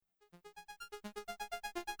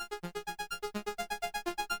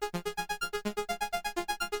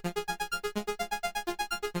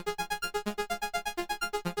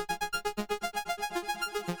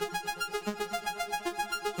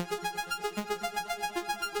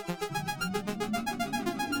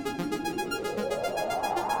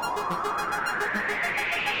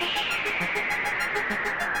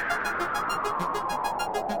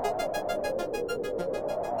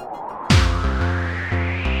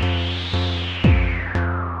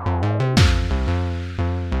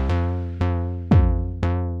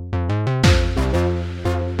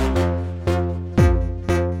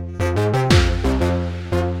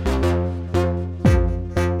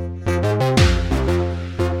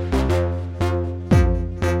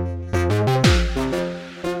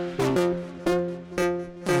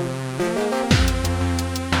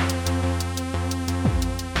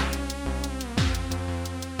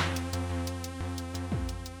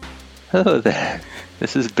Hello there.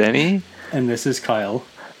 This is Benny. And this is Kyle.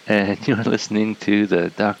 And you're listening to The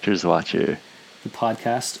Doctor's Watcher, the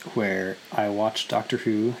podcast where I watch Doctor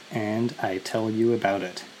Who and I tell you about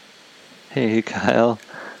it. Hey, Kyle.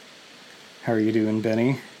 How are you doing,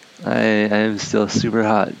 Benny? I am still super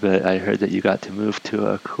hot, but I heard that you got to move to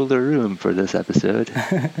a cooler room for this episode.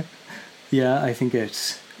 Yeah, I think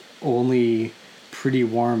it's only pretty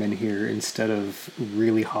warm in here instead of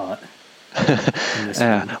really hot.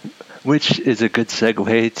 Which is a good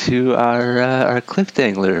segue to our cliff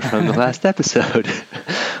dangler from the last episode,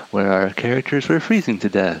 where our characters were freezing to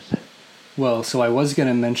death. Well, so I was going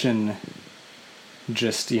to mention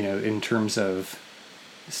just, in terms of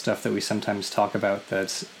stuff that we sometimes talk about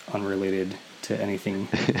that's unrelated to anything.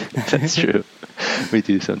 That's true. We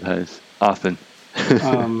do sometimes. Often.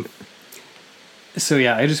 So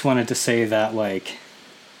yeah, I just wanted to say that,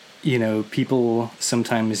 people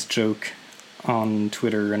sometimes joke on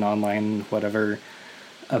Twitter and online, whatever,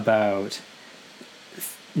 about,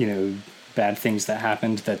 bad things that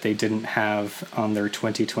happened that they didn't have on their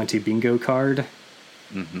 2020 bingo card.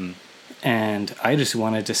 Mm-hmm. And I just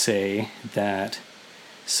wanted to say that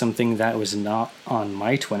something that was not on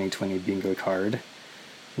my 2020 bingo card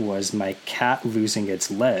was my cat losing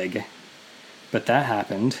its leg. But that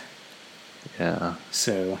happened. Yeah.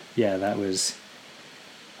 So, yeah,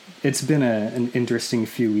 it's been an interesting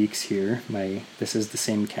few weeks here. This is the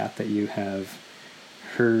same cat that you have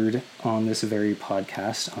heard on this very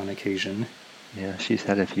podcast on occasion. Yeah, she's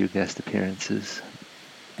had a few guest appearances.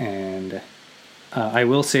 And I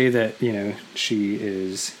will say that, she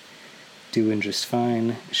is doing just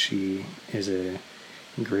fine. She is a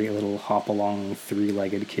great little hop-along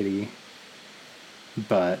three-legged kitty.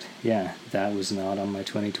 But, yeah, that was not on my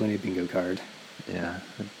 2020 bingo card. Yeah,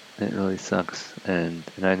 it really sucks. And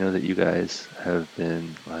I know that you guys have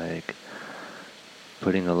been,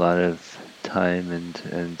 putting a lot of time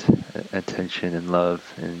and attention and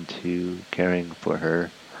love into caring for her.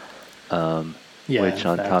 Which,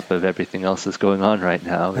 on top of everything else that's going on right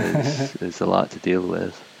now, is a lot to deal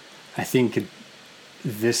with. I think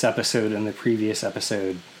this episode and the previous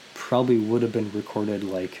episode probably would have been recorded,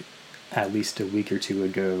 at least a week or two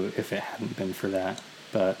ago if it hadn't been for that.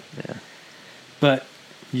 But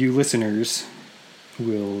you listeners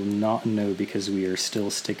will not know because we are still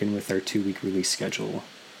sticking with our 2-week release schedule.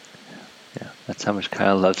 Yeah, that's how much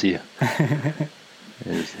Kyle loves you.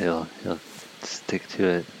 He'll stick to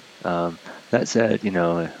it. That said,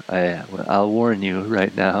 I'll warn you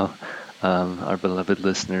right now, our beloved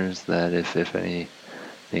listeners, that if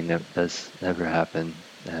anything that does ever happen,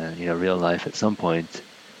 real life at some point,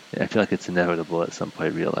 I feel like it's inevitable at some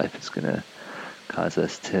point real life is going to cause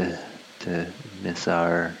us to miss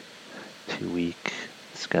our 2-week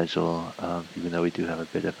schedule, even though we do have a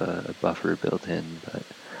bit of a buffer built in, but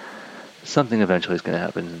something eventually is going to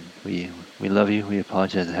happen. We love you, we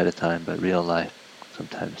apologize ahead of time, but real life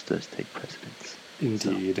sometimes does take precedence.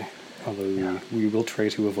 Indeed, although we will try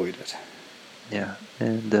to avoid it. Yeah,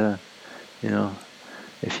 and,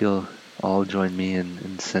 if you'll all join me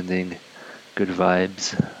in sending good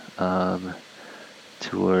vibes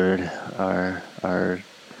toward our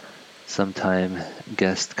sometime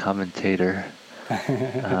guest commentator,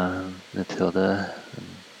 Matilda, and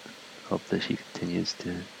hope that she continues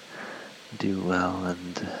to do well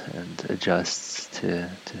and adjusts to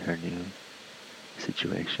her new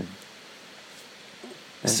situation.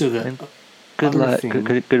 And good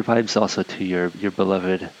vibes also to your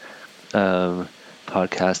beloved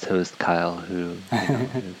podcast host Kyle, who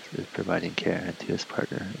is providing care, and to his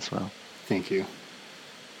partner as well. Thank you.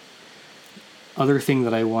 Other thing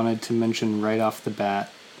that I wanted to mention right off the bat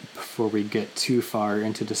before we get too far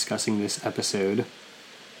into discussing this episode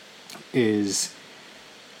is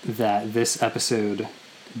that this episode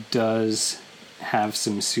does have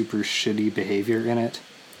some super shitty behavior in it.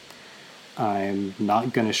 I'm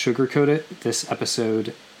not going to sugarcoat it. This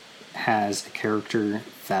episode has a character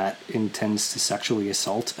that intends to sexually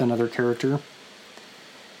assault another character.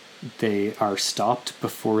 They are stopped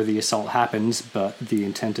before the assault happens, but the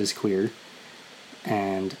intent is clear.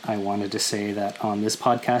 And I wanted to say that on this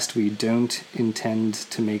podcast, we don't intend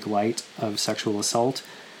to make light of sexual assault,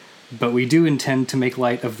 but we do intend to make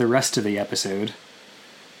light of the rest of the episode.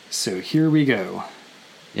 So here we go.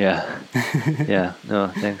 Yeah. Yeah. No,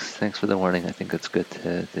 thanks for the warning. I think it's good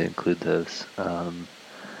to include those.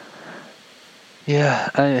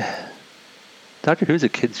 Doctor Who's a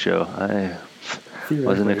kids show. I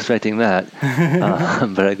wasn't expecting that.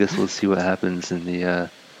 But I guess we'll see what happens in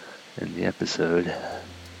the episode.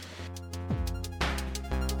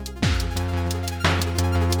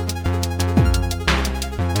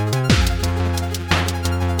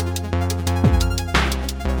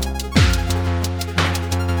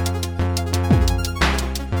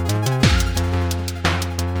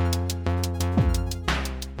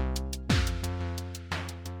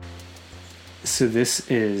 So this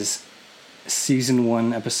is Season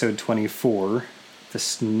 1, Episode 24, The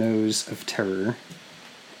Snows of Terror.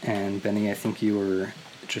 And Benny, I think you were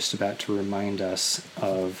just about to remind us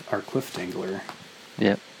of our cliff dangler.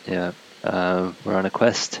 Yep. We're on a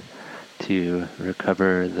quest to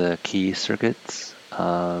recover the key circuits,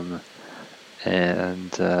 and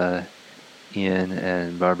Ian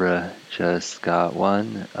and Barbara just got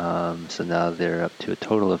one, so now they're up to a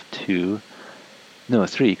total of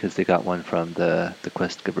 3, because they got one from the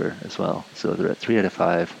quest giver as well, so they're at 3 out of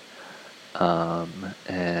 5,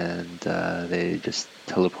 and they just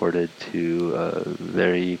teleported to a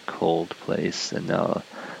very cold place, and now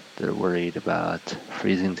they're worried about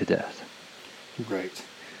freezing to death. Right.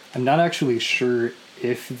 I'm not actually sure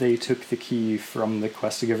if they took the key from the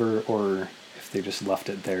quest giver or if they just left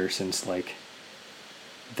it there, since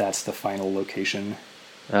that's the final location.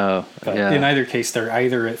 Oh, but yeah. In either case, they're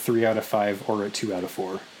either at 3 out of 5 or at 2 out of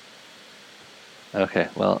 4. Okay,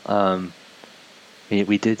 well,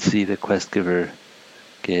 we did see the quest giver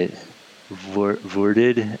get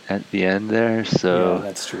vorted at the end there, so... Yeah,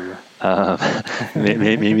 that's true.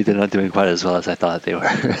 Maybe they're not doing quite as well as I thought they were.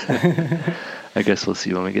 I guess we'll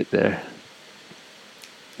see when we get there.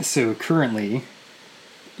 So currently,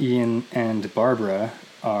 Ian and Barbara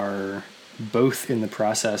are both in the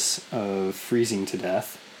process of freezing to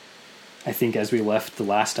death. I think as we left the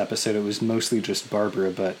last episode, it was mostly just Barbara,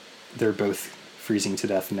 but they're both freezing to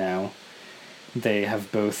death now. They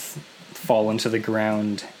have both fallen to the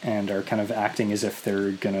ground and are kind of acting as if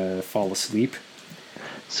they're gonna fall asleep.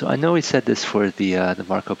 So I know we said this for the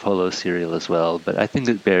Marco Polo serial as well, but I think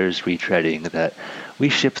it bears retreading that we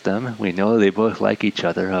ship them. We know they both like each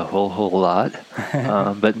other a whole lot,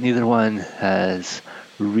 but neither one has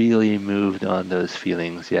really moved on those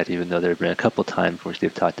feelings yet, even though there have been a couple times where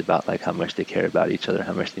they've talked about how much they care about each other,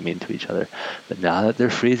 how much they mean to each other. But now that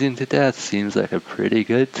they're freezing to death, seems like a pretty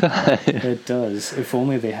good time. It does. If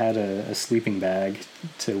only they had a sleeping bag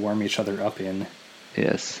to warm each other up in.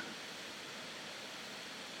 Yes.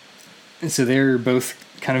 And so they're both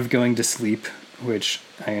kind of going to sleep, which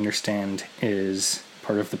I understand is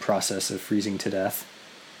part of the process of freezing to death.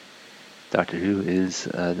 Doctor Who is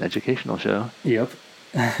an educational show. Yep.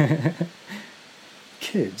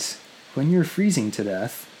 Kids, when you're freezing to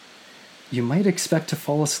death, you might expect to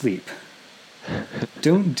fall asleep.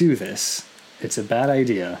 Don't do this. It's a bad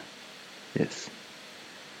idea. Yes.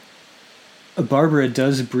 Barbara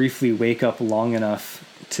does briefly wake up long enough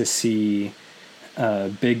to see a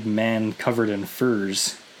big man covered in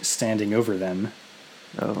furs standing over them.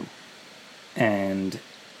 Oh.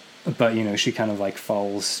 But she kind of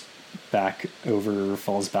falls back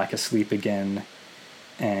asleep again,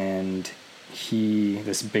 and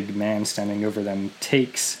this big man standing over them,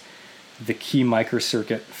 takes the key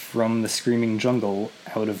microcircuit from the screaming jungle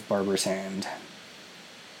out of Barbara's hand.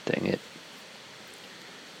 Dang it.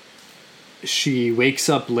 She wakes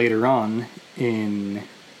up later on in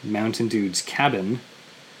Mountain Dude's cabin,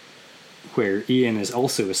 where Ian is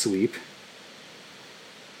also asleep,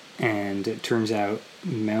 and it turns out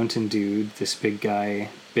Mountain Dude, this big guy,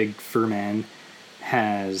 big fur man,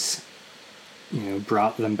 has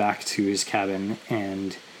brought them back to his cabin,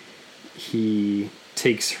 and he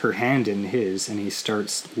takes her hand in his and he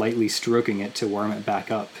starts lightly stroking it to warm it back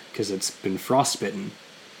up because it's been frostbitten.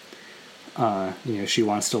 She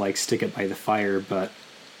wants to stick it by the fire, but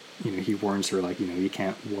he warns her you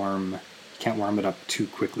can't warm it up too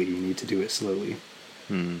quickly. You need to do it slowly.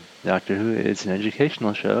 Doctor Who is an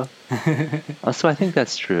educational show. Also, I think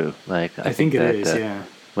that's true. I think it that, is. Yeah.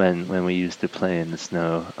 When we used to play in the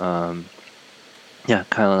snow,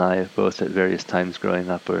 Kyle and I both at various times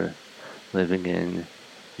growing up were living in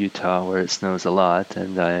Utah where it snows a lot,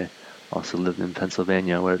 and I also lived in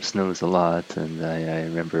Pennsylvania where it snows a lot, and I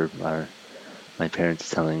remember my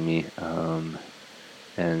parents telling me and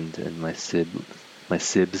my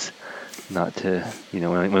sibs not to,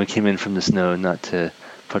 when we came in from the snow, not to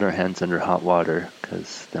put our hands under hot water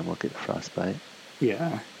because then we'll get frostbite.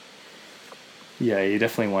 Yeah, you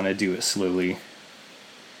definitely want to do it slowly.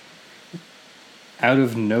 Out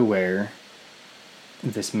of nowhere,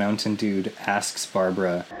 this Mountain Dude asks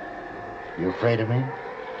Barbara, "You afraid of me?"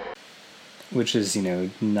 Which is,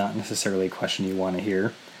 not necessarily a question you want to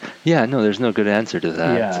hear. Yeah, no, there's no good answer to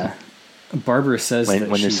that. Yeah. Barbara says that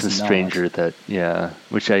when she's it's a stranger not. That, yeah,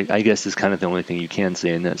 which I guess is kind of the only thing you can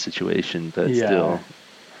say in that situation, but still.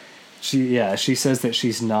 She says that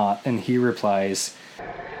she's not, and he replies,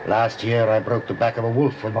 "Last year I broke the back of a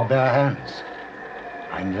wolf with my bare hands.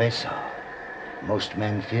 I'm Vesa. Most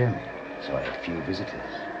men fear me, so I have few visitors."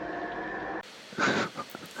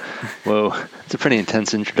 Whoa, it's a pretty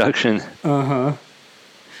intense introduction. Uh-huh.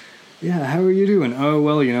 Yeah, how are you doing? Oh,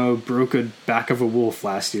 well, broke a back of a wolf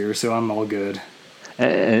last year, so I'm all good.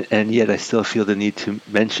 And yet I still feel the need to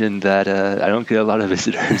mention that I don't get a lot of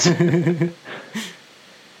visitors.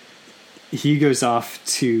 He goes off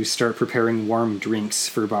to start preparing warm drinks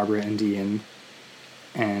for Barbara and Ian,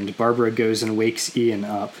 and Barbara goes and wakes Ian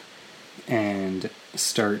up and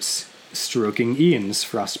starts stroking Ian's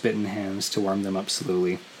frostbitten hands to warm them up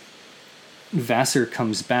slowly. Vassar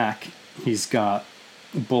comes back. He's got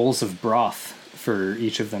bowls of broth for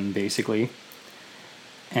each of them, basically.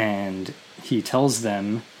 And he tells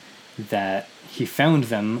them that he found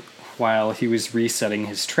them while he was resetting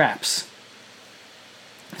his traps.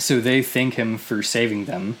 So they thank him for saving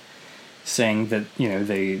them, saying that,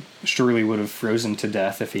 they surely would have frozen to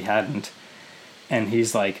death if he hadn't. And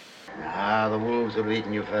he's like, The wolves have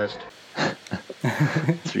eaten you first.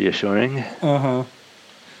 It's reassuring. Uh-huh.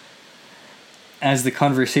 As the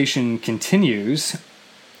conversation continues,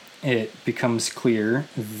 it becomes clear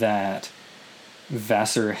that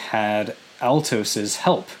Vassar had Altos's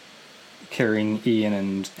help carrying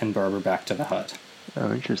Ian and Barbara back to the hut.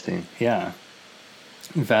 Oh, interesting. Yeah.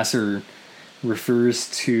 Vassar refers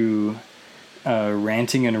to a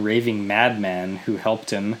ranting and raving madman who helped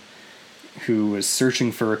him, who was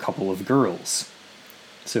searching for a couple of girls.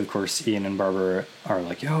 So, of course, Ian and Barbara are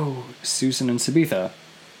like, yo, Susan and Sabitha.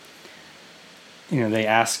 They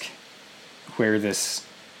ask where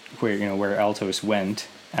Altos went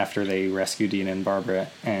after they rescued Ian and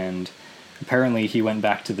Barbara, and apparently he went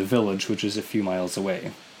back to the village, which is a few miles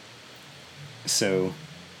away. So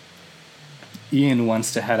Ian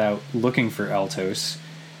wants to head out looking for Altos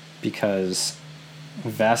because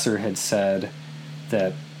Vassar had said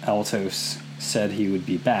that Altos said he would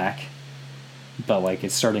be back, but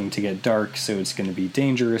it's starting to get dark, so it's going to be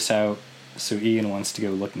dangerous out. So Ian wants to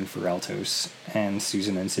go looking for Altos and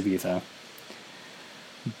Susan and Sabitha,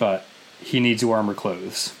 but he needs warmer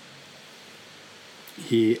clothes.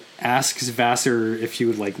 He asks Vassar if he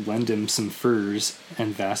would lend him some furs,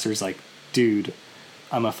 and Vassar's like, dude,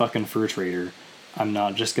 I'm a fucking fur trader. I'm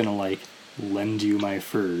not just gonna lend you my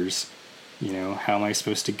furs. How am I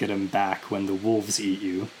supposed to get them back when the wolves eat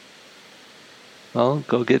you? Well,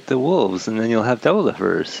 go get the wolves, and then you'll have double the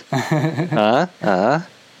furs.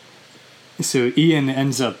 So Ian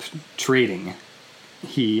ends up trading.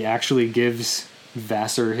 He actually gives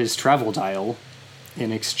Vassar his travel dial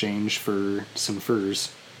in exchange for some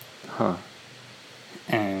furs. Huh.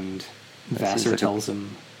 And Vassar tells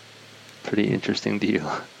him... Pretty interesting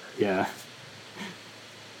deal. Yeah.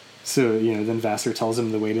 So, then Vassar tells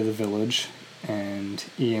him the way to the village, and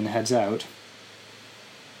Ian heads out.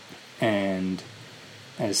 And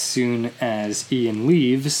as soon as Ian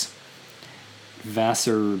leaves,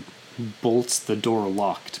 Vassar bolts the door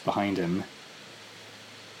locked behind him,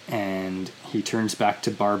 and he turns back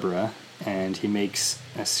to Barbara, and he makes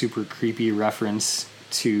a super creepy reference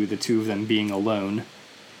to the two of them being alone,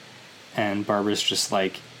 and Barbara's just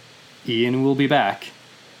like, Ian will be back,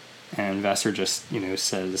 and Vassar just,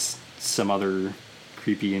 says some other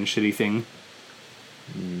creepy and shitty thing.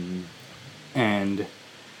 And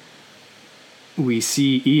we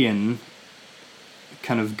see Ian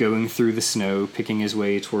kind of going through the snow, picking his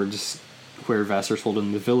way towards where Vassar told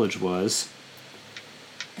him the village was.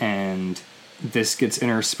 And this gets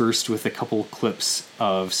interspersed with a couple clips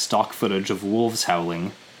of stock footage of wolves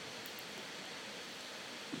howling.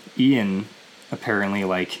 Ian apparently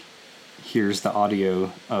hears the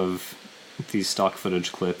audio of these stock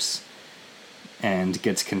footage clips and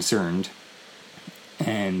gets concerned.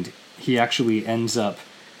 And he actually ends up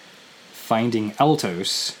finding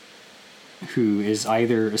Altos, who is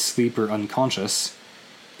either asleep or unconscious,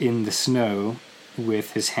 in the snow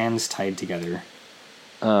with his hands tied together.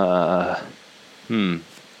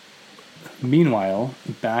 Meanwhile,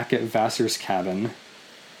 back at Vassar's cabin,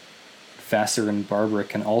 Vassar and Barbara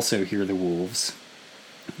can also hear the wolves,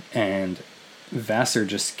 and Vassar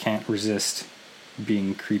just can't resist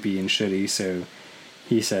being creepy and shitty, so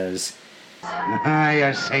he says,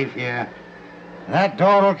 You're safe here. That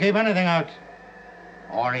door will keep anything out.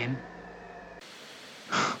 Or in.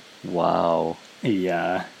 Wow.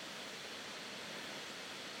 Yeah.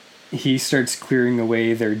 He starts clearing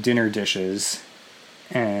away their dinner dishes,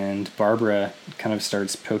 and Barbara kind of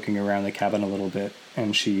starts poking around the cabin a little bit,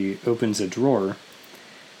 and she opens a drawer,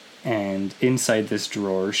 and inside this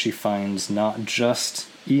drawer she finds not just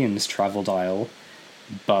Ian's travel dial,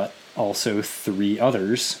 but also 3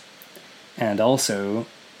 others, and also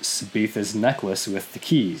Sabitha's necklace with the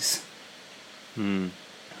keys.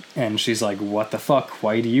 And she's like, what the fuck?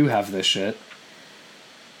 Why do you have this shit?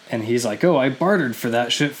 And he's like, oh, I bartered for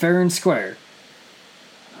that shit fair and square.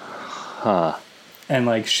 Huh. And,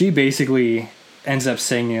 like, she basically ends up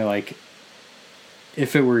saying, you know, like,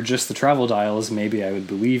 if it were just the travel dials, maybe I would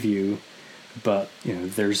believe you. But, you know,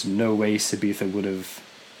 there's no way Sabitha would have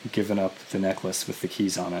given up the necklace with the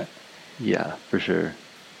keys on it. Yeah, for sure.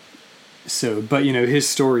 So, but, you know, his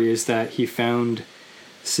story is that he found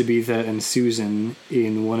Sabitha and Susan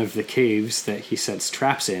in one of the caves that he sets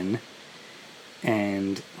traps in,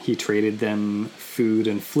 and he traded them food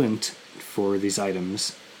and flint for these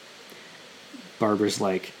items. Barbara's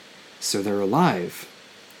like, so they're alive?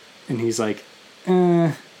 And he's like,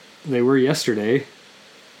 they were yesterday.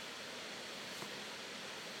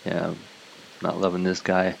 Yeah, not loving this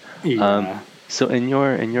guy. Yeah. So in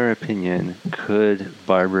your opinion, could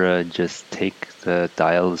Barbara just take the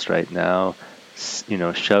dials right now, you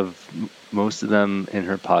know, shove most of them in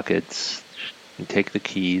her pockets, take the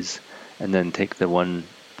keys, and then take one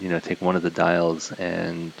of the dials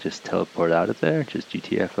and just teleport out of there, just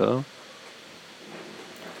GTFO?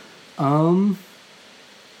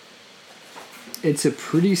 It's a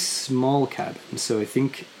pretty small cabin, so I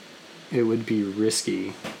think it would be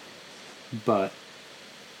risky, but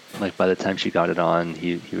Like by the time she got it on,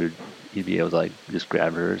 he'd be able to like just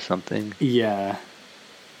grab her or something. yeah.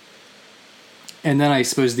 And then I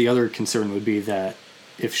suppose the other concern would be that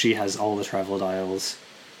if she has all the travel dials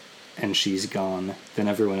and she's gone, then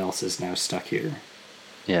everyone else is now stuck here.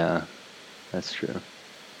 Yeah, that's true.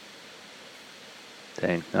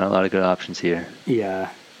 Dang, not a lot of good options here. Yeah.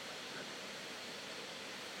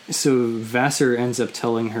 So Vassar ends up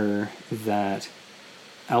telling her that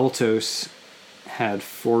Altos had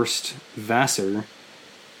forced Vassar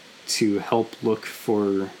to help look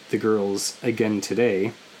for the girls again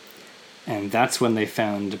today, and that's when they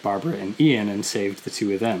found Barbara and Ian and saved the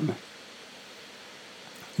two of them.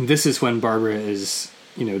 And this is when Barbara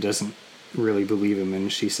doesn't really believe him,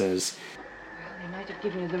 and she says, Well, they might have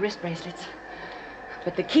given you the wrist bracelets,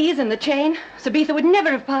 but the keys and the chain, Sabitha would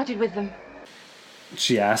never have parted with them.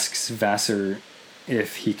 She asks Vassar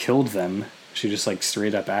if he killed them. She just like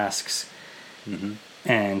straight up asks. Mm-hmm.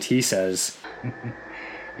 And he says,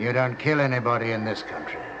 You don't kill anybody in this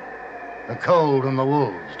country. The cold and the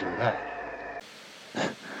wolves do that.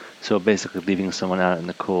 So basically leaving someone out in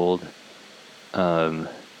the cold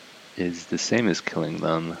is the same as killing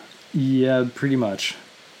them. yeah, pretty much.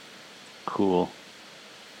 Cool.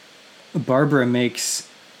 Barbara makes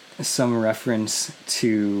some reference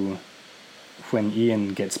to when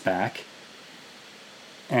Ian gets back,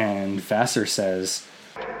 and Vassar says,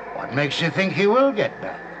 What makes you think he will get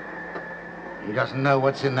back? He doesn't know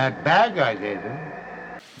what's in that bag I gave him.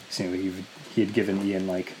 so he had given Ian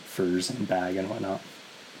like furs and bag and whatnot.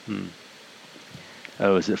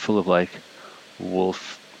 Oh, is it full of like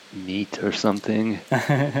wolf meat or something?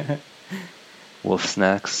 Wolf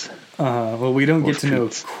snacks? Well, we don't Wolf get to know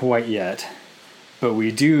treats. quite yet, but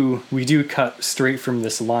we do cut straight from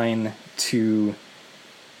this line to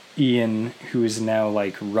Ian, who is now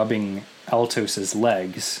like rubbing Altos's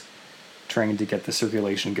legs, trying to get the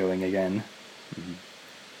circulation going again. Mm-hmm.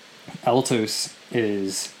 Altos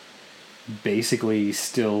is basically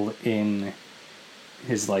still in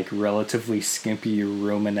his like relatively skimpy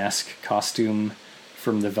Romanesque costume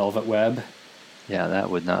from the Velvet Web. Yeah, that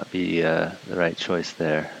would not be the right choice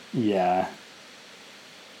there. Yeah.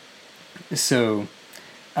 So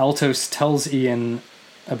Altos tells Ian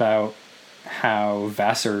about how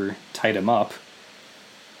Vassar tied him up,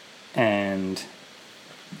 and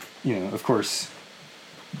of course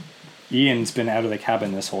Ian's been out of the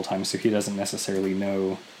cabin this whole time, so he doesn't necessarily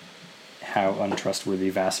know how untrustworthy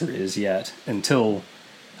Vassar is yet until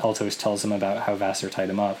Altos tells him about how Vassar tied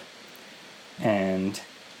him up. And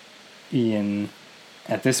Ian,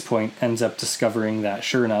 at this point, ends up discovering that,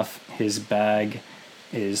 sure enough, his bag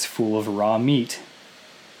is full of raw meat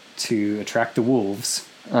to attract the wolves.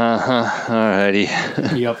 Alrighty.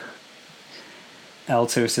 Yep.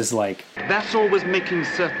 Altos is like, Vassal was making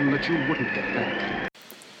certain that you wouldn't get back.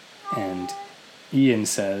 and Ian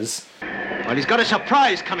says, Well, he's got a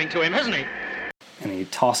surprise coming to him, hasn't he? and he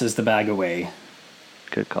tosses the bag away.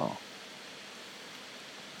 Good call.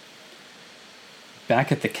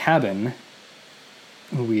 Back at the cabin,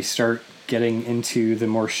 we start getting into the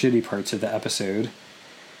more shitty parts of the episode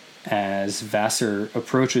as Vassar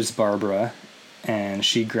approaches Barbara and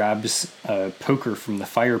she grabs a poker from the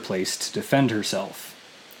fireplace to defend herself.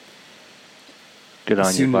 Good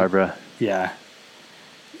on you, Barbara. Yeah.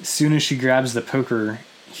 As soon as she grabs the poker,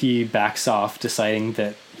 he backs off, deciding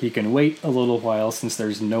that he can wait a little while since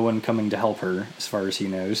there's no one coming to help her, as far as he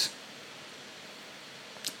knows.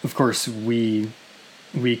 Of course, we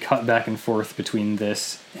cut back and forth between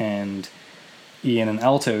this and Ian and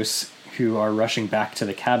Altos, who are rushing back to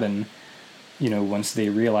the cabin, once they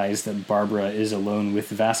realize that Barbara is alone with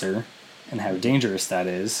Vassar and how dangerous that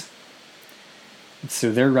is.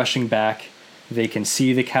 So they're rushing back. They can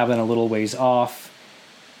see the cabin a little ways off.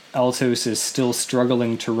 Altos is still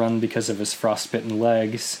struggling to run because of his frostbitten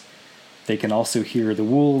legs. They can also hear the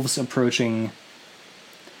wolves approaching.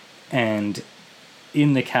 And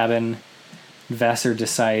in the cabin, Vassar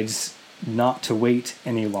decides not to wait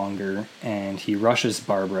any longer, and he rushes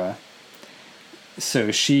Barbara.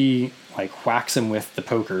 So she whacks him with the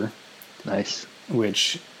poker. Nice.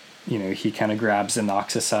 Which, he kind of grabs and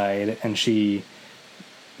knocks aside, and she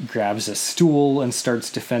grabs a stool and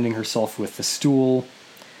starts defending herself with the stool.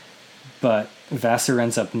 But Vassar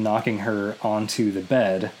ends up knocking her onto the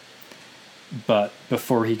bed. But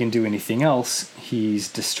before he can do anything else,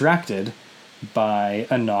 he's distracted by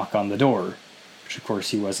a knock on the door, which of course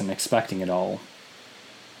he wasn't expecting at all.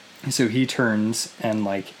 So he turns, and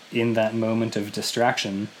in that moment of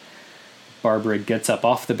distraction, Barbara gets up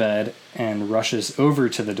off the bed and rushes over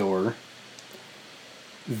to the door.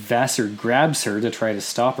 Vassar grabs her to try to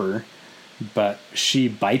stop her, but she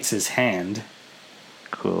bites his hand.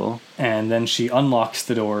 Cool. And then she unlocks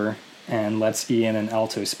the door and lets Ian and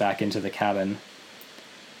Altos back into the cabin.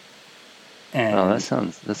 And that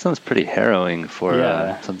sounds pretty harrowing for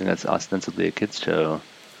Yeah. Something that's ostensibly a kids show.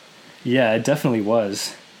 Yeah, it definitely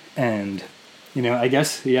was. And, I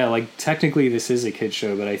guess, technically this is a kid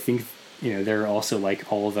show, but I think, there are also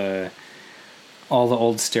all the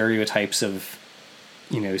old stereotypes of,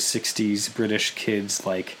 60s British kids,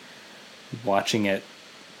 watching it,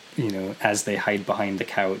 as they hide behind the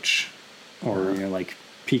couch, or,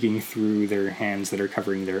 peeking through their hands that are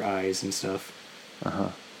covering their eyes and stuff. Uh-huh.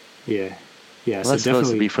 Yeah. Yeah, Well, so that's definitely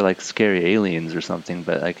supposed to be for scary aliens or something,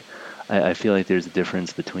 but I feel like there's a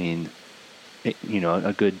difference between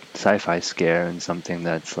a good sci-fi scare and something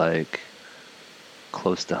that's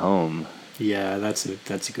close to home. Yeah, that's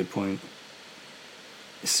a good point.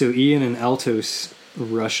 So Ian and Altos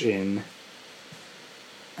rush in.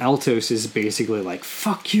 Altos is basically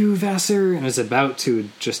fuck you, Vassar, and is about to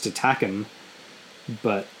just attack him.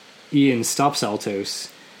 But Ian stops Altos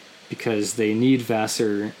because they need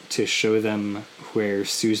Vassar to show them where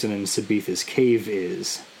Susan and Sabitha's cave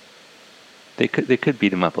is. They could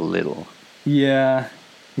beat him up a little. Yeah,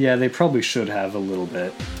 they probably should have a little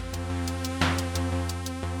bit.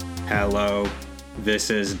 Hello, this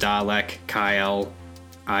is Dalek Kyle.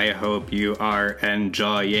 I hope you are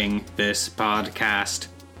enjoying this podcast.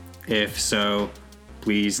 If so,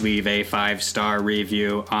 please leave a 5-star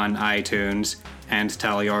review on iTunes and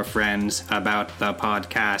tell your friends about the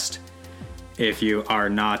podcast. If you are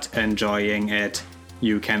not enjoying it,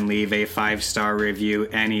 you can leave a 5-star review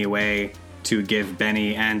anyway to give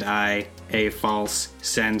Benny and I a false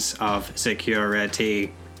sense of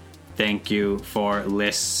security. Thank you for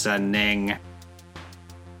listening.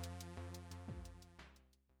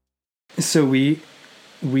 So we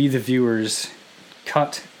the viewers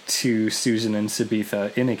cut to Susan and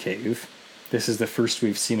Sabitha in a cave. This is the first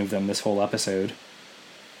we've seen of them this whole episode.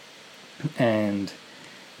 And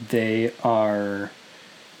they are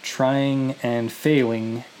trying and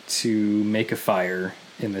failing to make a fire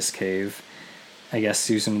in this cave. I guess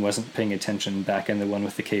Susan wasn't paying attention back in the one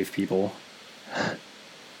with the cave people.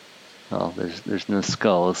 Well, there's no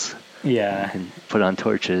skulls. Yeah. You can put on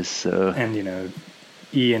torches, so... And,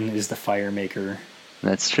 Ian is the fire maker.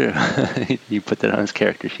 That's true. You put that on his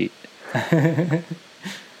character sheet.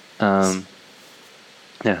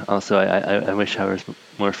 Yeah, also, I wish I was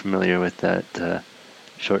more familiar with that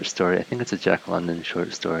short story. I think it's a Jack London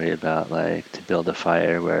short story about, to build a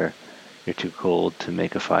fire where you're too cold to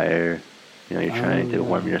make a fire. You're trying to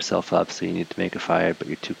warm yourself up, so you need to make a fire, but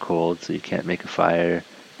you're too cold, so you can't make a fire.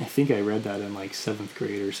 I think I read that in 7th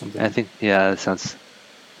grade or something. I think, yeah, it sounds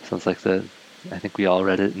like I think we all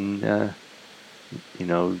read it in,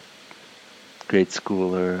 grade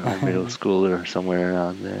school or middle school or somewhere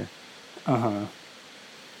around there. Uh-huh.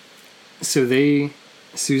 So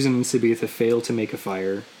Susan and Sabitha fail to make a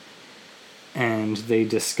fire, and they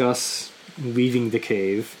discuss leaving the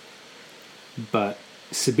cave, but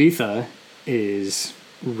Sabitha is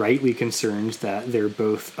rightly concerned that they're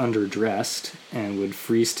both underdressed and would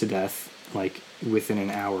freeze to death within an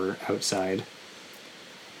hour outside.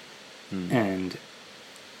 And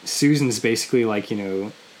Susan's basically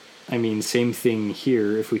same thing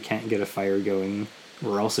here. If we can't get a fire going,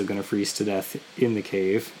 we're also going to freeze to death in the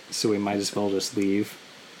cave, so we might as well just leave.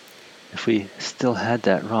 If we still had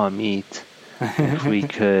that raw meat, if we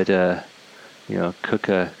could cook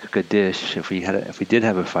a dish, if we did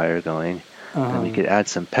have a fire going, and we could add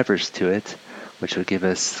some peppers to it, which would give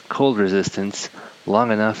us cold resistance,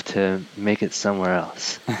 long enough to make it somewhere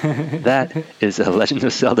else. That is a Legend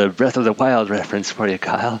of Zelda Breath of the Wild reference for you,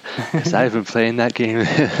 Kyle, because I've been playing that game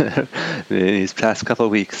these past couple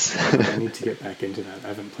of weeks. I need to get back into that. I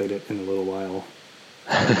haven't played it in a little while.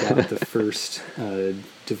 I got the first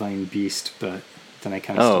Divine Beast, but then I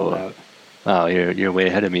kind of stalled out. Wow, you're way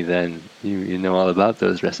ahead of me then. You know all about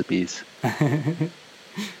those recipes.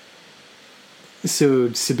 So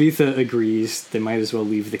Sabitha agrees they might as well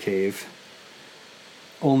leave the cave.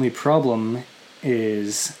 Only problem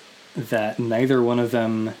is that neither one of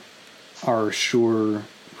them are sure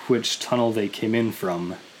which tunnel they came in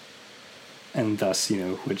from, and thus,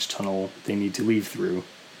 which tunnel they need to leave through.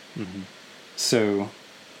 Mm-hmm. So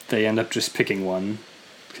they end up just picking one,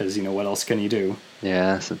 because, what else can you do?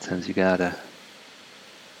 Yeah, sometimes you gotta.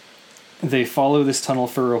 They follow this tunnel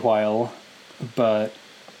for a while, but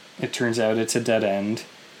it turns out it's a dead end,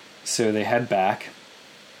 so they head back.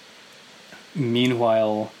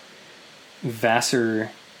 Meanwhile,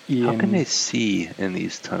 Vassar, Ian... How can they see in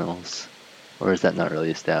these tunnels? Or is that not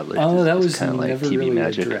really established? Oh, that was kind of never like TV really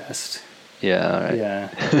magic. addressed. Yeah, all right. Yeah,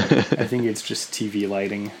 I think it's just TV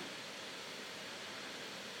lighting.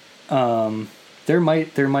 There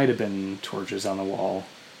might have been torches on the wall.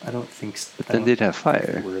 I don't think. But then they'd have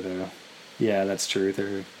fire. Were though? Yeah, that's true.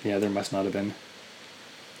 There must not have been.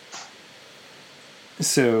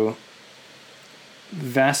 So,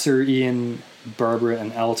 Vassar, Ian, Barbara,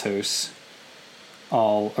 and Altos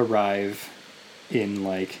all arrive in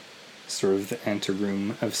sort of the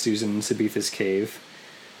anteroom of Susan and Sabitha's cave.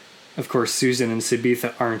 Of course, Susan and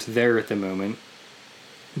Sabitha aren't there at the moment,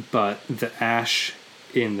 but the ash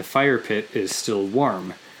in the fire pit is still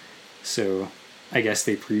warm. So I guess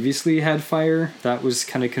they previously had fire. That was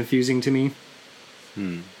kind of confusing to me.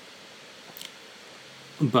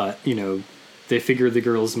 But, they figure the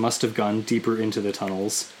girls must have gone deeper into the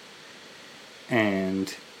tunnels.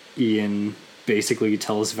 And Ian basically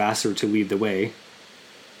tells Vassar to lead the way.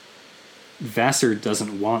 Vassar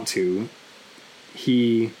doesn't want to.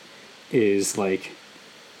 He is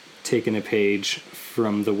taking a page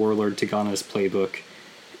from the Warlord Tagana's playbook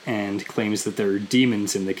and claims that there are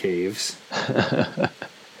demons in the caves.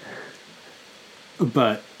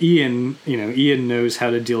 But Ian knows how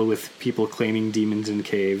to deal with people claiming demons in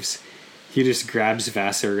caves. He just grabs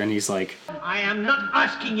Vassar and he's like, I am not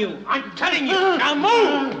asking you, I'm telling you, now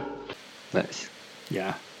move! Nice.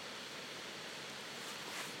 Yeah.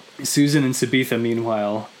 Susan and Sabitha,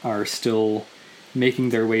 meanwhile, are still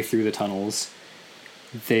making their way through the tunnels.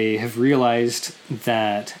 They have realized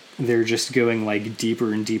that they're just going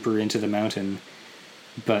deeper and deeper into the mountain.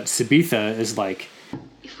 But Sabitha is like,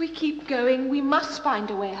 if we keep going, we must find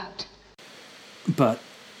a way out. But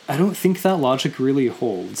I don't think that logic really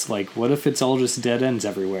holds. What if it's all just dead ends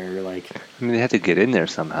everywhere? They have to get in there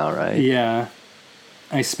somehow, right? Yeah.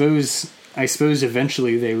 I suppose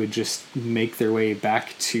eventually they would just make their way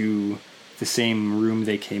back to the same room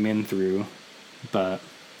they came in through. But,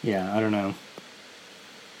 yeah, I don't know.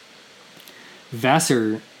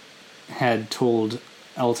 Vassar had told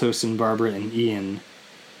Altos and Barbara and Ian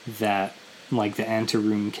that, the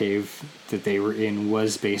anteroom cave that they were in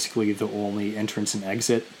was basically the only entrance and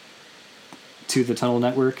exit to the tunnel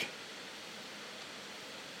network.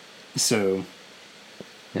 So...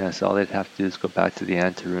 Yeah, so all they'd have to do is go back to the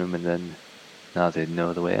anteroom, and then now they'd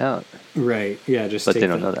know the way out. Right, yeah, just but take they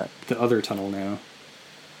don't know that. The other tunnel now.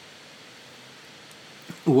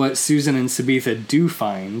 What Susan and Sabitha do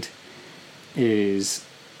find is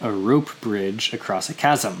a rope bridge across a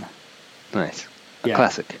chasm. Nice. Yeah.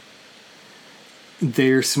 Classic.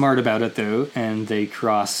 They're smart about it, though, and they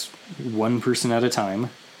cross one person at a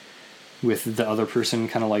time, with the other person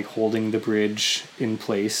kind of holding the bridge in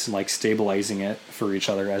place, stabilizing it for each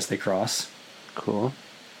other as they cross. Cool.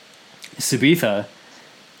 Sabitha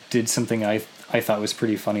did something I thought was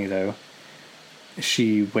pretty funny, though.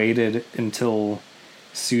 She waited until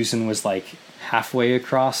Susan was halfway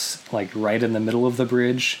across, right in the middle of the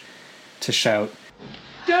bridge, to shout,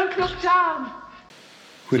 Don't look down!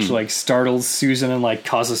 Which startles Susan and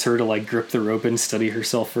causes her to grip the rope and steady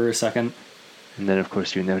herself for a second. And then of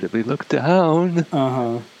course you inevitably look down.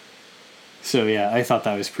 Uh-huh. So yeah, I thought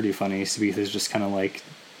that was pretty funny. Sabitha's just kind of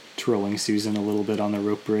trolling Susan a little bit on the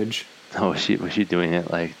rope bridge. Oh, was she doing it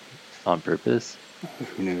on purpose?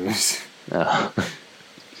 Who knows? Oh.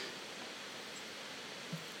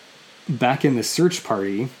 Back in the search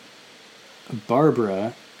party,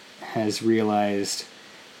 Barbara has realized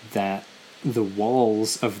that the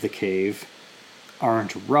walls of the cave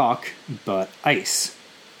aren't rock, but ice.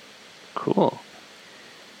 Cool.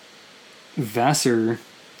 Vassar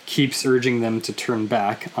keeps urging them to turn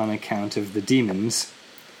back on account of the demons,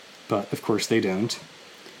 but of course they don't.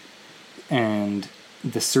 And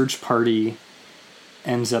the search party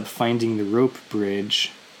ends up finding the rope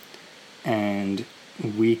bridge, and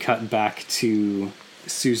we cut back to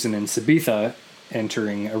Susan and Sabitha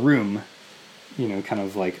entering a room, kind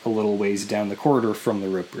of like a little ways down the corridor from the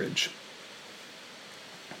rope bridge.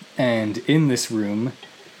 And in this room,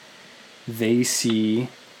 they see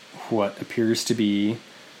what appears to be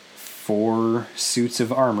 4 suits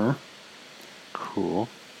of armor. Cool.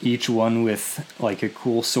 Each one with, like, a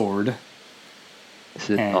cool sword. Is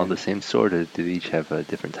it all the same sword, or do they each have a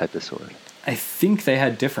different type of sword? I think they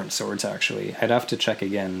had different swords, actually. I'd have to check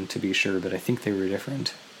again to be sure, but I think they were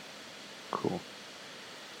different. Cool.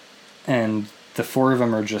 And the 4 of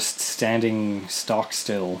them are just standing stock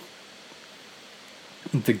still.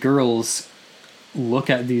 The girls look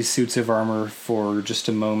at these suits of armor for just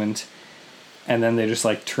a moment, and then they just,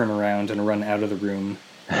 like, turn around and run out of the room.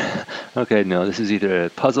 Okay, no, this is either a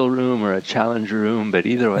puzzle room or a challenge room, but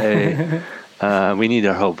either way, we need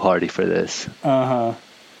our whole party for this. Uh-huh.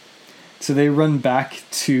 So they run back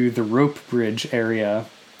to the rope bridge area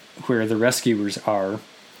where the rescuers are.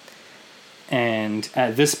 And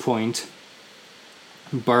at this point,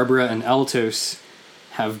 Barbara and Altos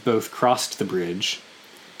have both crossed the bridge.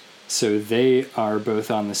 So they are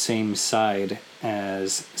both on the same side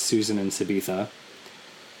as Susan and Sabitha.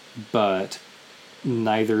 But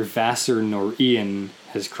neither Vassar nor Ian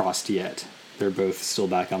has crossed yet. They're both still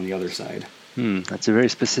back on the other side. That's a very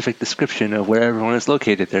specific description of where everyone is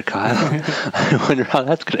located there, Kyle. I wonder how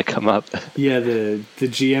that's going to come up. Yeah, the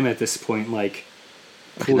GM at this point, like,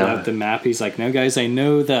 pulled out the map. He's like, "No, guys, I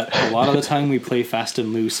know that a lot of the time we play fast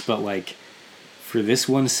and loose, but, like, for this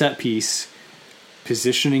one set piece,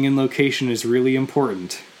 positioning and location is really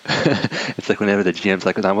important." It's like whenever the GM's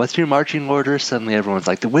like, "Now, what's your marching order?" Suddenly everyone's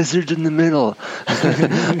like, "The wizard's in the middle."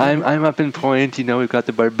 I'm up in point. We've got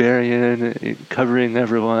the barbarian covering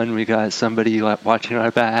everyone. We got somebody watching our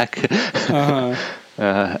back. Uh-huh.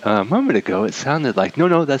 A moment ago, it sounded like,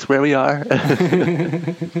 no, that's where we are.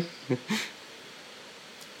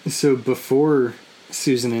 So before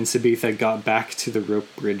Susan and Sabitha got back to the rope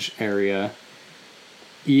bridge area,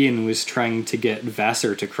 Ian was trying to get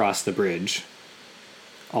Vassar to cross the bridge.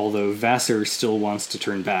 Although Vassar still wants to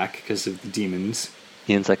turn back because of the demons.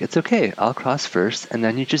 Ian's like, "It's okay, I'll cross first, and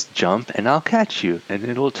then you just jump, and I'll catch you, and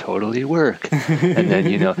it'll totally work." And then,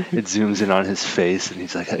 it zooms in on his face, and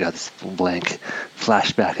he's like, I got this blank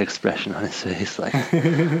flashback expression on his face, like,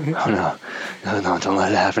 oh no, don't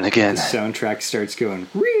let it happen again. The soundtrack starts going,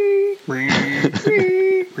 "Ree, ree,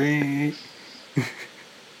 ree, ree."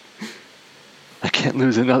 I can't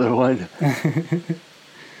lose another one.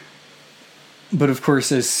 But of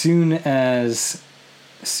course, as soon as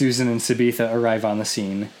Susan and Sabitha arrive on the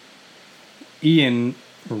scene, Ian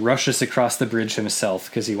rushes across the bridge himself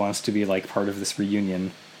because he wants to be, like, part of this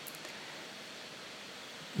reunion.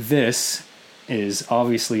 This is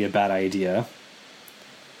obviously a bad idea,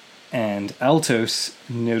 and Altos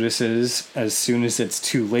notices, as soon as it's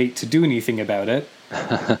too late to do anything about it,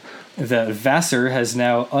 that Vassar has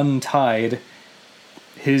now untied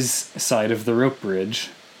his side of the rope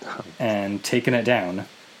bridge and taken it down.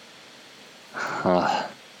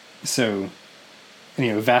 So,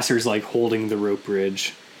 Vassar's, like, holding the rope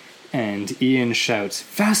bridge, and Ian shouts,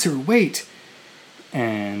 "Vassar, wait!"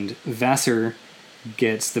 And Vassar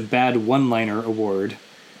gets the bad one-liner award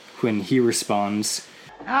when he responds,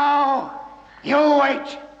 No, you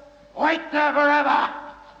wait. Wait there forever.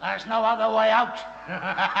 There's no other way out.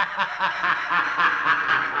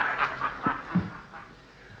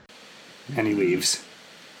 and he leaves.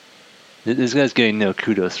 This guy's getting no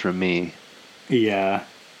kudos from me. Yeah.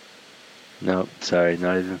 Nope, sorry,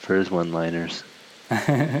 not even for his one-liners.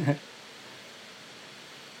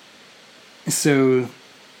 So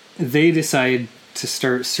they decide to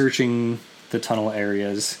start searching the tunnel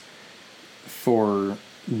areas for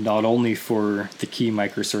not only for the key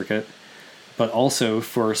microcircuit, but also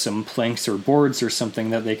for some planks or boards or something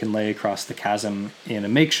that they can lay across the chasm in a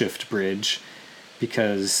makeshift bridge,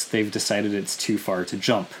 because they've decided it's too far to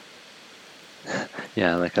jump.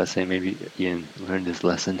 Yeah, like I was saying, maybe Ian learned his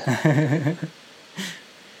lesson.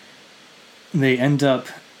 They end up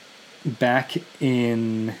back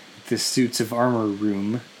in the suits of armor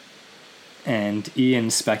room, and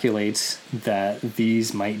Ian speculates that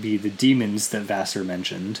these might be the demons that Vassar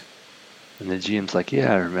mentioned. And the GM's like,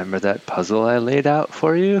 "Yeah, remember that puzzle I laid out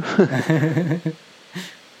for you?"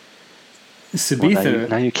 Sabitha... Well,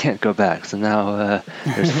 now you can't go back, so now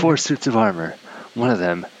there's 4 suits of armor. One of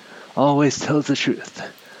them always tells the truth.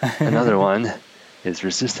 Another one is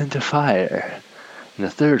resistant to fire. And the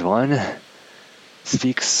third one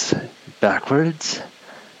speaks backwards.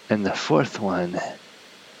 And the fourth one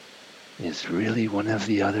is really one of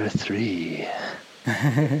the other three.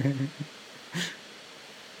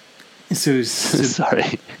 So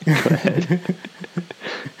Sorry. Go ahead.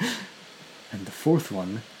 And the fourth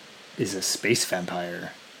one is a space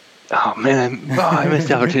vampire. Oh man, I missed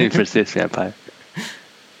the opportunity for Space Vampire.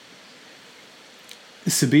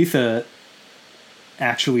 Sabitha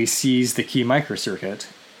actually sees the key microcircuit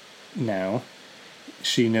now.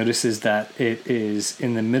 She notices that it is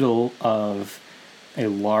in the middle of a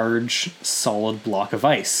large solid block of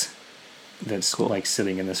ice that's Cool. like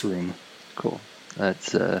sitting in this room. Cool.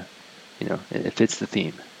 That's it fits the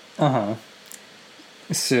theme. Uh-huh.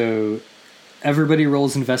 So everybody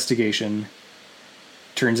rolls investigation.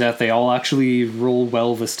 Turns out they all actually roll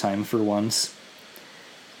well this time for once.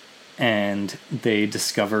 And they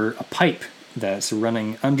discover a pipe that's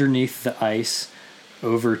running underneath the ice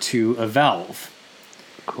over to a valve.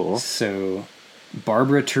 Cool. So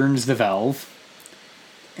Barbara turns the valve,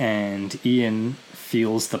 and Ian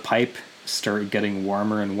feels the pipe start getting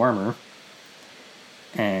warmer and warmer.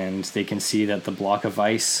 And they can see that the block of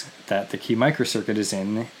ice that the key microcircuit is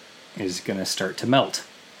in is going to start to melt.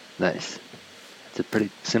 Nice. It's a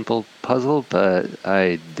pretty simple puzzle, but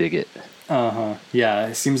I dig it. Uh-huh. Yeah,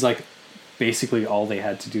 it seems like basically all they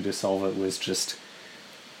had to do to solve it was just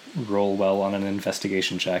roll well on an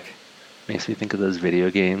investigation check. Makes me think of those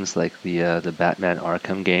video games like the Batman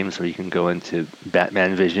Arkham games where you can go into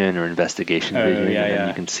Batman vision or investigation vision, yeah, and then yeah.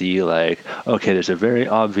 you can see like, okay, there's a very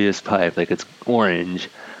obvious pipe, like it's orange,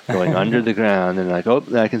 going under the ground, and like, oh,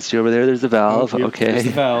 I can see over there, there's a valve. Oh, yep, Okay. there's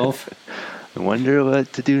the valve. I wonder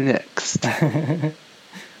what to do next.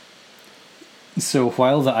 So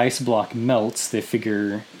while the ice block melts, they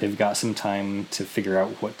figure they've got some time to figure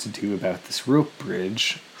out what to do about this rope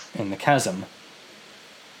bridge in the chasm.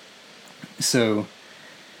 So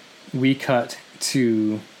we cut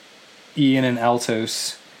to Ian and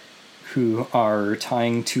Altos, who are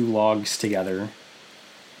tying two logs together,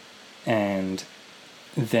 and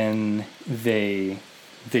then they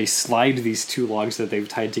slide these two logs that they've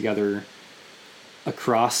tied together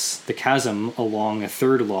across the chasm along a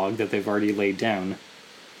third log that they've already laid down.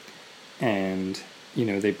 And,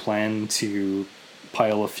 they plan to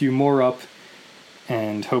pile a few more up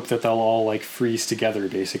and hope that they'll all, like, freeze together,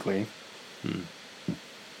 basically.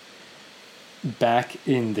 Back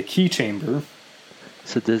in the key chamber.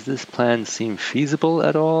 So does this plan seem feasible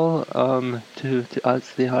at all to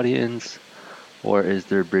us, the audience? Or is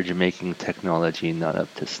their bridge-making technology not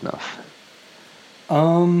up to snuff?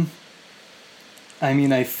 I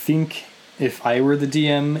mean, I think if I were the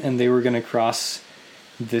DM and they were going to cross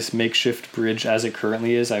this makeshift bridge as it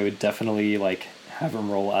currently is, I would definitely, like, have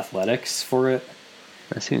them roll athletics for it.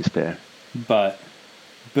 That seems fair. But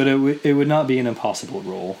it would not be an impossible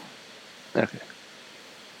roll. Okay.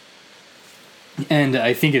 And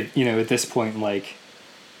I think at this point, like,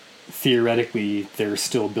 theoretically, they're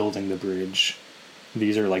still building the bridge.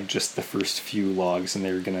 These are, like, just the first few logs, and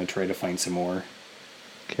they're going to try to find some more.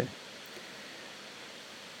 Okay.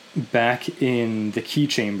 Back in the key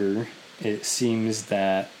chamber, it seems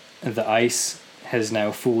that the ice has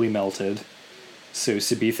now fully melted, so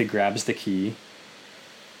Sabitha grabs the key.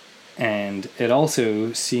 And it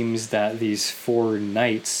also seems that these four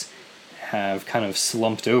knights have kind of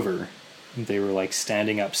slumped over. They were, like,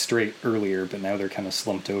 standing up straight earlier, but now they're kind of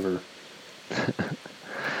slumped over.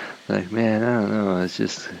 Like, man, I don't know.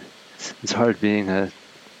 It's hard being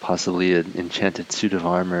possibly an enchanted suit of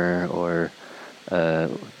armor or a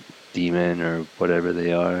demon or whatever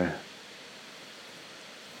they are.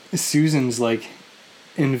 Susan's, like,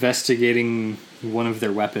 investigating one of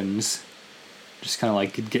their weapons. Just kind of,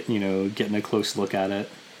 like, getting a close look at it.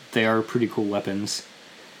 They are pretty cool weapons.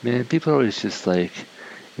 Man, people are always just, like,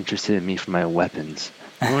 interested in me for my weapons.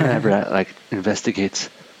 No one ever, like, investigates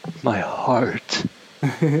my heart.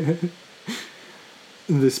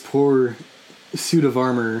 This poor suit of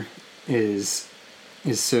armor is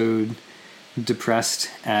so depressed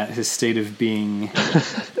at his state of being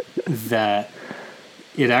that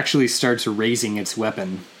it actually starts raising its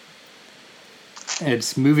weapon.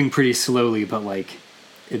 It's moving pretty slowly, but, like,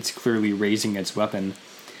 it's clearly raising its weapon.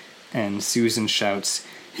 And Susan shouts,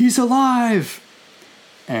 "He's alive!"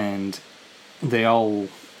 And they all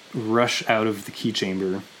rush out of the key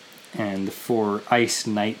chamber, and the four ice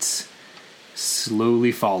knights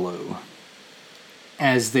slowly follow.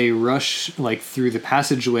 As they rush, like, through the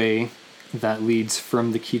passageway that leads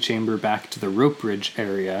from the key chamber back to the rope bridge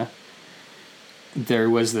area, there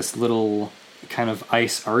was this little kind of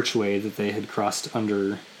ice archway that they had crossed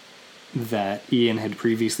under that Ian had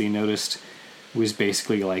previously noticed was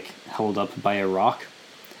basically, like, held up by a rock.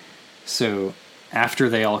 So after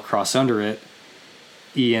they all cross under it,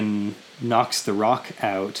 Ian knocks the rock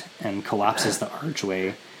out and collapses the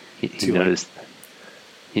archway. He noticed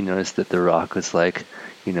that the rock was like,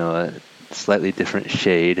 a slightly different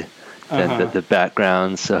shade than the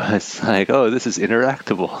background. So it's like, oh, this is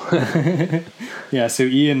interactable. Yeah, so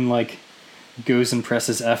Ian like goes and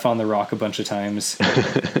presses F on the rock a bunch of times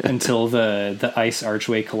until the ice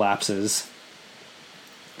archway collapses,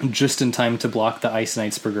 just in time to block the Ice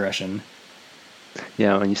Knights' progression.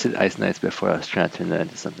 Yeah, when you said Ice Knights before, I was trying to turn that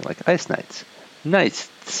into something like Ice Knights.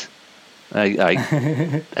 Knights.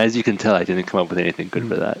 I as you can tell, I didn't come up with anything good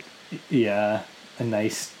for that. Yeah, a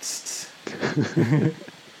nice.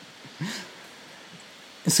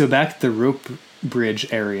 So back at the rope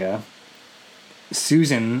bridge area,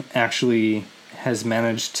 Susan actually has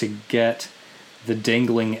managed to get the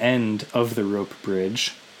dangling end of the rope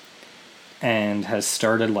bridge and has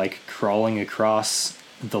started like crawling across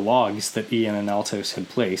the logs that Ian and Altos had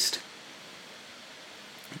placed.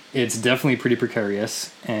 It's definitely pretty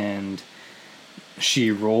precarious, and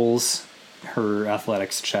she rolls her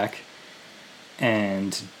athletics check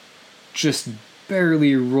and just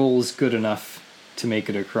barely rolls good enough to make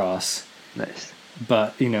it across. Nice.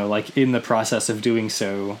 But, like in the process of doing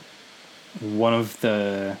so, one of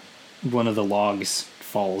the logs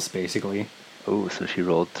falls, basically. Oh, so she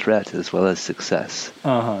rolled threat as well as success.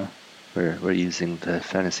 Uh-huh. We're using the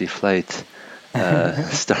Fantasy Flight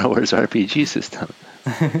Star Wars RPG system.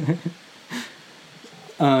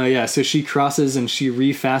 Yeah, so she crosses and she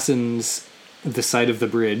refastens the side of the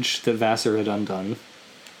bridge that Vassar had undone.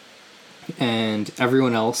 And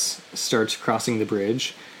everyone else starts crossing the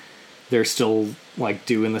bridge. They're still, like,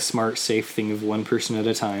 doing the smart, safe thing of one person at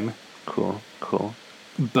a time. Cool.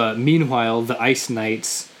 But meanwhile, the Ice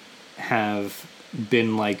Knights have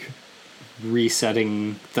been, like,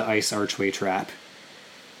 resetting the ice archway trap.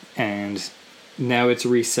 And now it's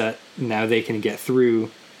reset. Now they can get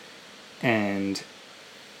through. And,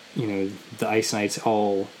 the Ice Knights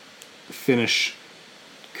all finish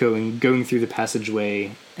going through the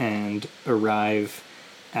passageway and arrive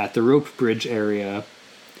at the rope bridge area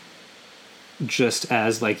just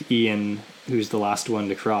as like Ian, who's the last one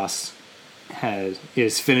to cross,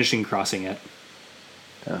 is finishing crossing it.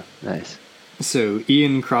 Oh, nice. So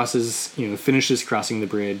Ian finishes crossing the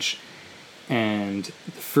bridge, and the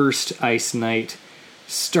first Ice Knight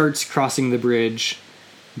starts crossing the bridge,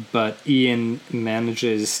 but Ian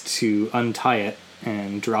manages to untie it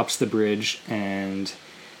and drops the bridge, and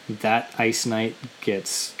that Ice Knight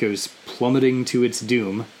goes plummeting to its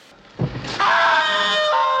doom.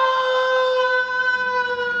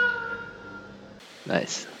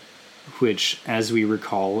 Nice. Which, as we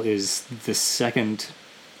recall, is the second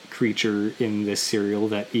creature in this serial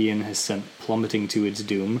that Ian has sent plummeting to its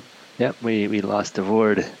doom. Yep, we lost a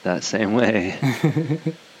ward that same way.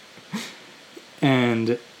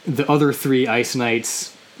 And the other three Ice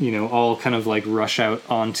Knights, all kind of like rush out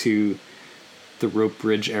onto the rope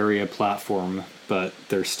bridge area platform, but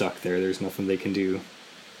they're stuck there. There's nothing they can do.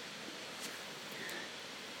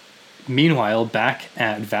 Meanwhile, back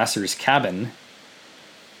at Vassar's cabin,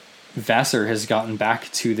 Vassar has gotten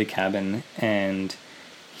back to the cabin, and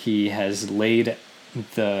he has laid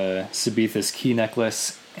the Sabitha's key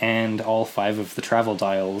necklace and all 5 of the travel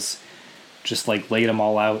dials, just like laid them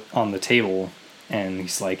all out on the table, and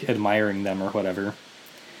he's like admiring them or whatever,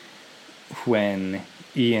 when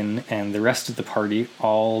Ian and the rest of the party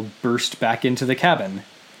all burst back into the cabin.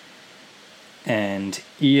 And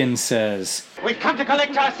Ian says, "We've come to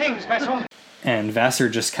collect our things, Vessel." And Vassar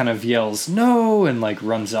just kind of yells, "No!" and like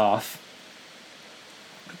runs off.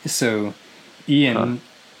 So Ian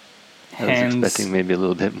hands... I was expecting maybe a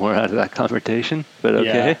little bit more out of that confrontation, but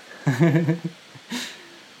okay. Yeah.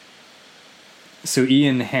 So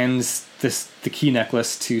Ian hands the key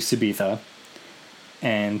necklace to Sabitha,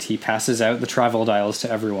 and he passes out the travel dials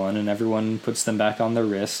to everyone, and everyone puts them back on their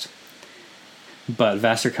wrist. But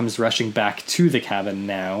Vassar comes rushing back to the cabin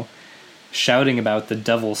now, shouting about the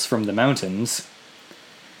devils from the mountains.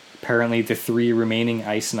 Apparently the 3 remaining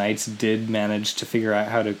Ice Knights did manage to figure out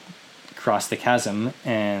how to cross the chasm,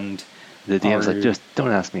 and the DM's like, just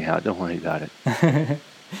don't ask me how, don't worry about it.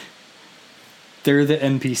 They're the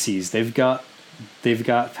NPCs. They've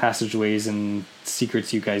got passageways and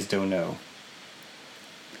secrets you guys don't know.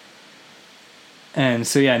 And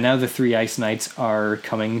so yeah, now the 3 Ice Knights are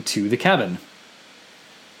coming to the cabin.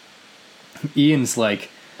 Ian's like,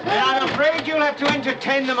 "Then I'm afraid you'll have to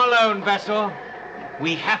entertain them alone, Vessel.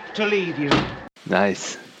 We have to leave you."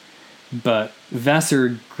 Nice. But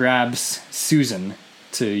Vassar grabs Susan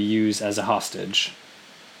to use as a hostage.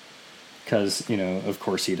 Because, of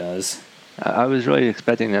course he does. I was really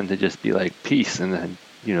expecting them to just be like, peace, and then,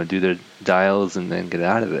 do their dials and then get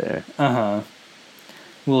out of there. Uh-huh.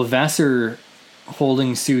 Well, Vassar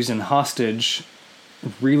holding Susan hostage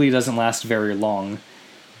really doesn't last very long,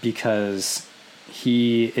 because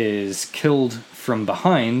he is killed from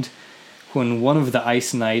behind when one of the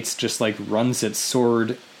Ice Knights just like runs its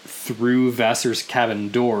sword through Vassar's cabin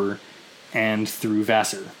door and through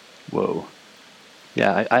Vassar. Whoa.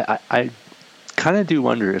 Yeah, I kind of do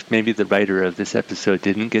wonder if maybe the writer of this episode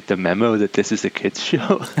didn't get the memo that this is a kids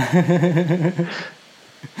show.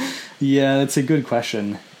 Yeah, that's a good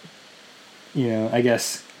question. I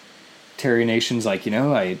guess Terry Nation's like,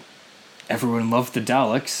 everyone loved the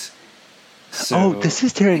Daleks. So this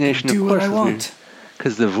is Terry Nation, of do course. what I want.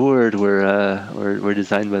 Because the Voord were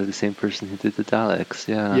designed by the same person who did the Daleks.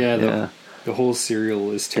 Yeah. Yeah. The whole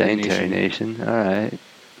serial is Terry Nation. Terry Nation. All right.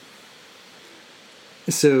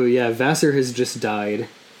 So yeah, Vassar has just died,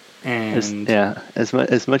 and as much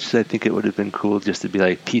as I think it would have been cool just to be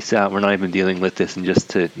like, peace out, we're not even dealing with this, and just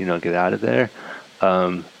to get out of there.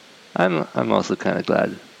 I'm also kind of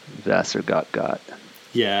glad Vassar got.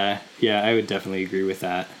 Yeah, I would definitely agree with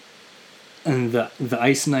that. And the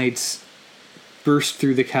Ice Knights burst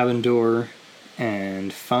through the cabin door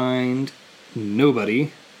and find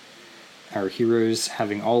nobody. Our heroes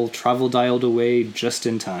having all travel dialed away just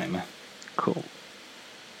in time. Cool.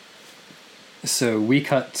 So we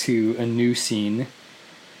cut to a new scene.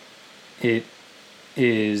 It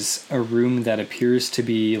is a room that appears to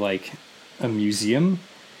be like a museum.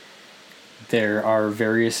 There are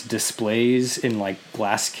various displays in like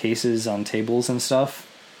glass cases on tables and stuff.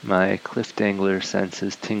 My Cliff Dangler sense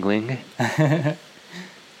is tingling.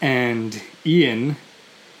 And Ian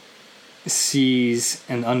sees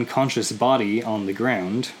an unconscious body on the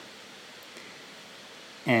ground.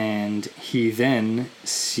 And he then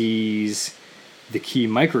sees the key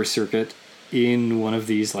microcircuit in one of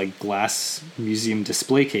these like glass museum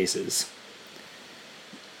display cases.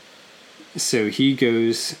 So he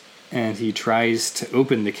goes and he tries to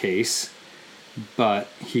open the case, but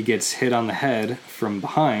he gets hit on the head from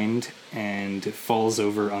behind and falls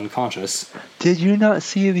over unconscious. Did you not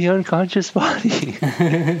see the unconscious body?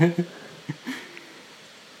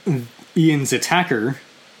 Ian's attacker,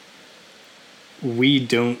 we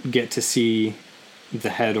don't get to see the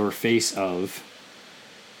head or face of.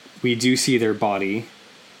 We do see their body,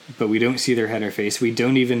 but we don't see their head or face. We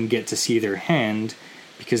don't even get to see their hand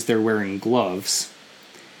because they're wearing gloves.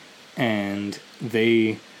 And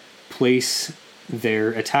they place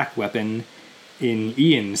their attack weapon in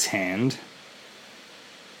Ian's hand.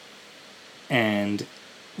 And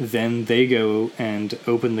then they go and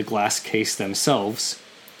open the glass case themselves,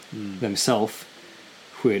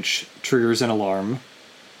 which triggers an alarm.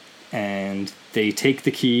 And they take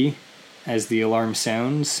the key as the alarm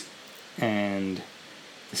sounds, and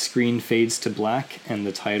the screen fades to black, and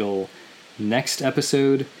the title, Next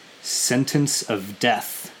Episode, Sentence of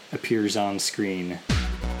Death, appears on screen.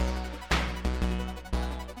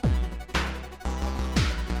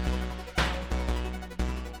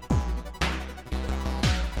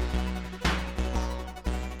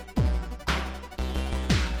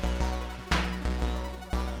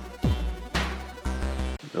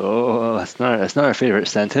 Oh, that's not our favorite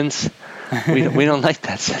sentence. We don't like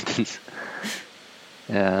that sentence.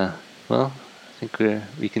 Yeah. Well, I think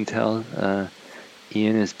we can tell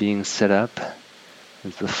Ian is being set up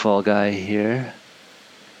as the fall guy here.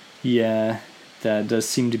 Yeah, that does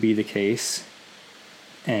seem to be the case.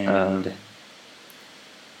 And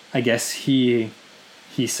I guess he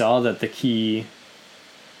saw that the key,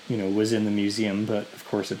 was in the museum, but of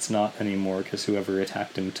course it's not anymore because whoever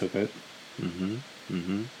attacked him took it.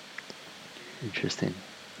 Interesting.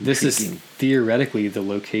 This is theoretically the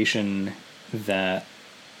location that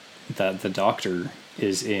the doctor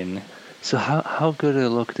is in. So how good a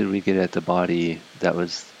look did we get at the body that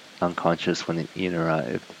was unconscious when Ian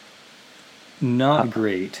arrived? Not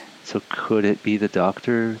great. So could it be the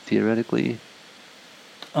doctor, theoretically?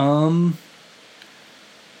 I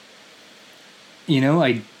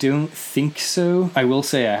don't think so. I will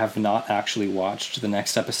say I have not actually watched the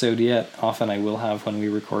next episode yet. Often I will have when we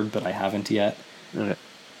record, but I haven't yet. Okay.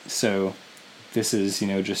 So this is,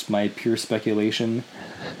 just my pure speculation.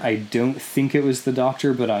 I don't think it was the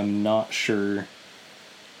doctor, but I'm not sure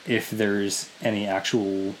if there's any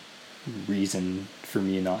actual reason for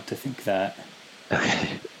me not to think that.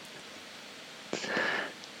 Okay.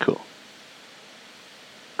 Cool.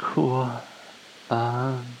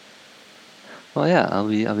 Well, yeah, I'll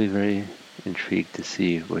be very intrigued to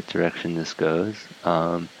see what direction this goes.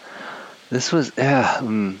 This was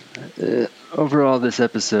overall this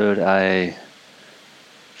episode I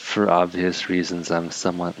for obvious reasons, I'm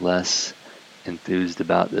somewhat less enthused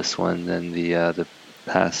about this one than the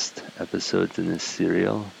past episodes in this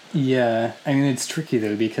serial. Yeah, I mean, it's tricky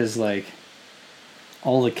though, because like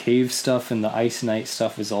all the cave stuff and the ice night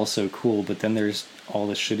stuff is also cool, but then there's all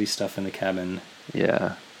the shitty stuff in the cabin.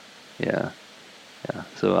 Yeah.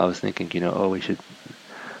 So I was thinking, we should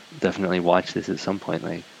definitely watch this at some point.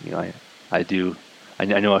 Like, I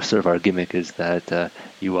know sort of our gimmick is that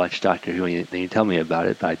you watch Doctor Who and you tell me about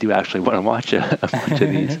it, but I do actually want to watch a bunch of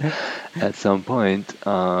these at some point.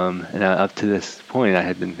 And up to this point, I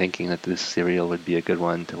had been thinking that this serial would be a good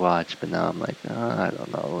one to watch, but now I'm like, I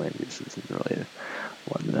don't know, maybe this isn't really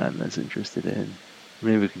one that I'm as interested in.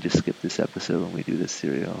 Maybe we can just skip this episode when we do this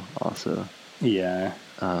serial also. Yeah.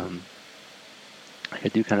 I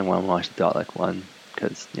do kind of want to watch the Dalek one,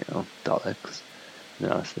 because, Daleks. And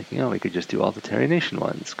I was thinking, we could just do all the Terry Nation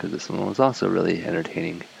ones, because this one was also really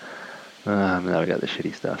entertaining. Now we got the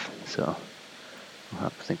shitty stuff, so we'll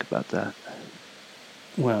have to think about that.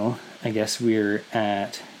 Well, I guess we're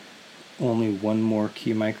at only one more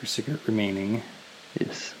Q microsecond remaining.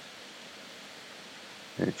 Yes.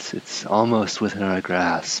 It's almost within our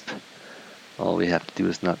grasp. All we have to do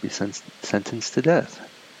is not be sentenced to death.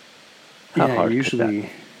 How hard usually,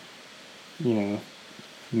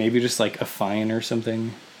 maybe just like a fine or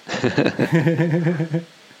something.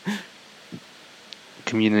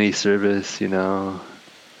 Community service,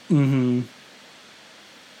 Mm-hmm.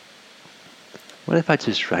 What if I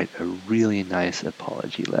just write a really nice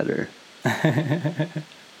apology letter?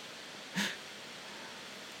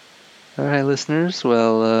 All right, listeners.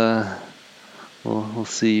 Well, we'll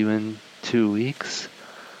see you in 2 weeks,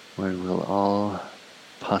 where we'll all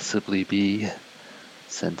possibly be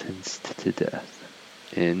sentenced to death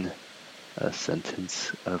in a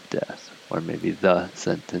sentence of death, or maybe the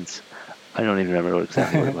sentence. I don't even remember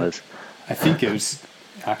exactly what it was. I think it was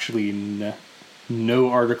actually no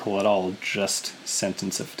article at all, just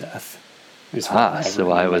sentence of death.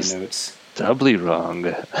 So I was notes. doubly wrong.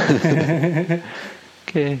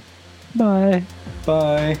 Okay, bye.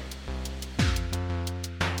 Bye.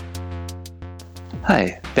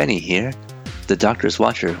 Hi, Benny here. The Doctor's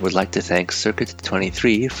Watcher would like to thank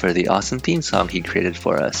Circuit23 for the awesome theme song he created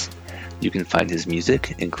for us. You can find his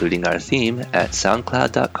music, including our theme, at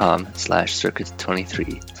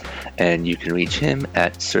soundcloud.com/circuit23. And you can reach him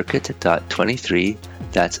at circuit.23,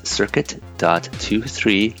 that's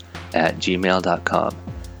circuit.23 @gmail.com.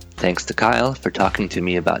 Thanks to Kyle for talking to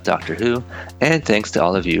me about Doctor Who, and thanks to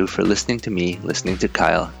all of you for listening to me listening to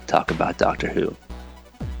Kyle talk about Doctor Who.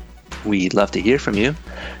 We'd love to hear from you.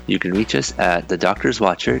 You can reach us at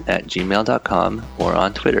thedoctorswatcher @gmail.com or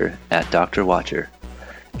on Twitter @DrWatcher.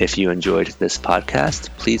 If you enjoyed this podcast,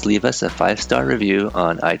 please leave us a 5-star review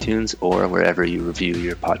on iTunes or wherever you review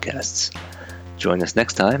your podcasts. Join us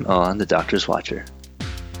next time on The Doctor's Watcher.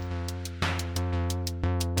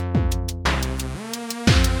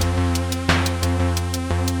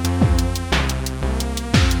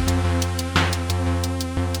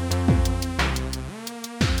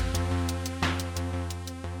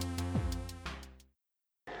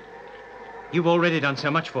 You've already done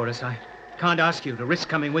so much for us. I can't ask you to risk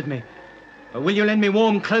coming with me. But will you lend me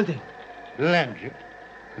warm clothing? Lend you?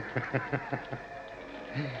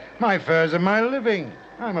 My furs are my living.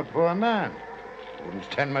 I'm a poor man. Wouldn't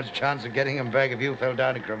stand much chance of getting them back if you fell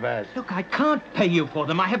down a crevasse. Look, I can't pay you for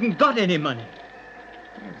them. I haven't got any money.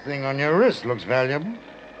 That thing on your wrist looks valuable.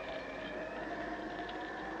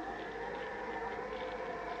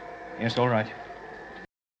 Yes, all right.